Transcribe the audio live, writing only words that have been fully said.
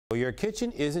your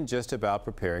kitchen isn't just about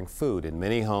preparing food. In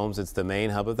many homes, it's the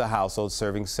main hub of the household,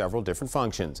 serving several different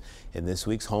functions. In this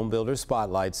week's Homebuilder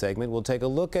Spotlight segment, we'll take a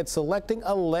look at selecting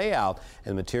a layout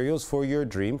and materials for your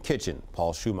dream kitchen.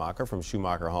 Paul Schumacher from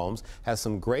Schumacher Homes has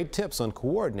some great tips on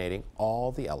coordinating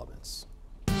all the elements.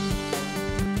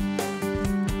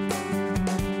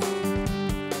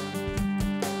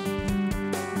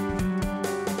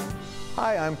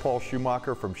 Hi, I'm Paul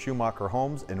Schumacher from Schumacher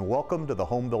Homes, and welcome to the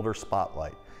Homebuilder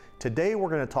Spotlight. Today we're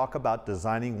going to talk about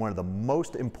designing one of the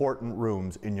most important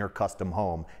rooms in your custom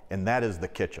home, and that is the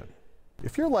kitchen.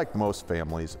 If you're like most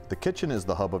families, the kitchen is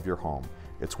the hub of your home.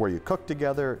 It's where you cook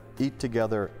together, eat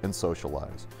together, and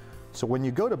socialize. So when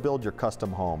you go to build your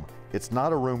custom home, it's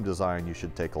not a room design you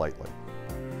should take lightly.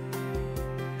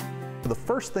 The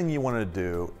first thing you want to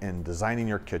do in designing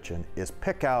your kitchen is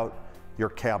pick out your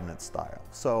cabinet style.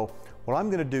 So what I'm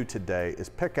going to do today is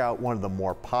pick out one of the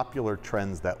more popular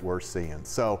trends that we're seeing.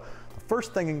 So the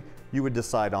first thing you would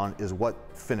decide on is what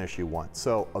finish you want.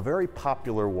 So a very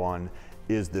popular one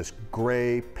is this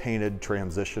gray painted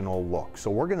transitional look. So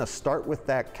we're going to start with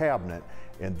that cabinet,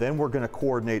 and then we're going to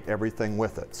coordinate everything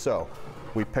with it. So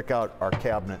we pick out our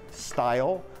cabinet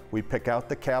style, we pick out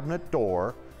the cabinet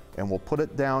door, and we'll put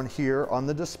it down here on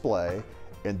the display.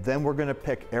 And then we're going to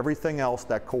pick everything else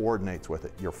that coordinates with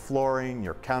it, your flooring,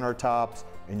 your countertops,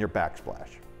 and your backsplash.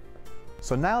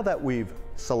 So now that we've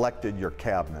selected your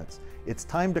cabinets, it's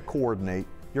time to coordinate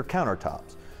your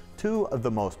countertops. Two of the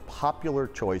most popular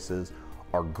choices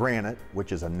are granite,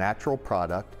 which is a natural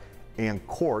product, and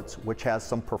quartz, which has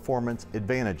some performance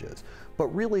advantages. But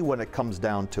really when it comes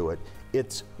down to it,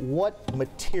 it's what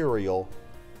material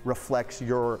reflects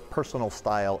your personal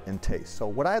style and taste. So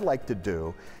what I like to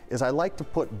do is I like to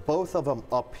put both of them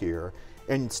up here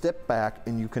and step back,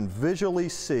 and you can visually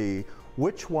see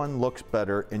which one looks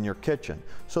better in your kitchen.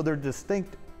 So they're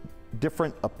distinct,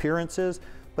 different appearances,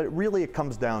 but really it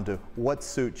comes down to what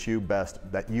suits you best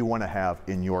that you want to have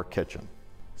in your kitchen.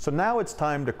 So now it's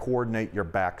time to coordinate your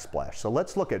backsplash. So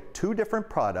let's look at two different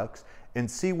products and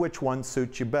see which one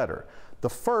suits you better. The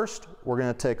first we're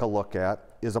going to take a look at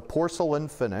is a porcelain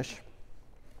finish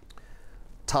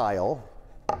tile,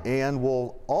 and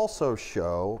we'll also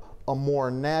show a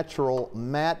more natural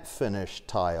matte finish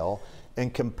tile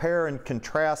and compare and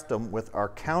contrast them with our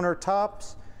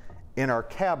countertops and our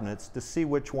cabinets to see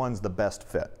which one's the best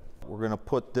fit. We're going to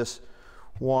put this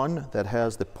one that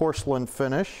has the porcelain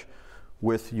finish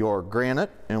with your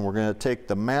granite, and we're going to take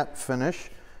the matte finish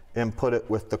and put it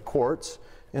with the quartz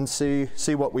and see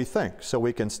what we think. So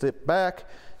we can step back,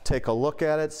 take a look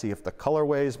at it, see if the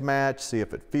colorways match, see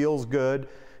if it feels good.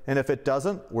 And if it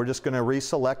doesn't, we're just going to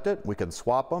reselect it. We can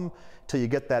swap them till you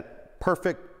get that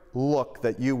perfect look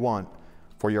that you want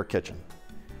for your kitchen.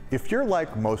 If you're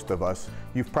like most of us,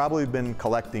 you've probably been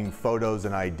collecting photos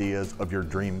and ideas of your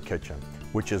dream kitchen,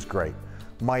 which is great.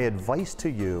 My advice to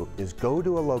you is go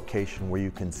to a location where you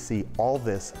can see all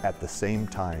this at the same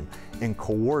time and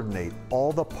coordinate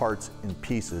all the parts and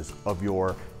pieces of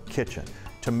your kitchen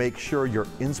to make sure your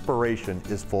inspiration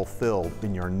is fulfilled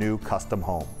in your new custom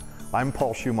home. I'm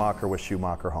Paul Schumacher with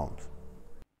Schumacher Homes.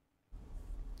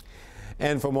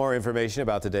 And for more information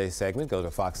about today's segment, go to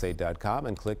fox8.com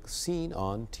and click Seen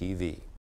on TV.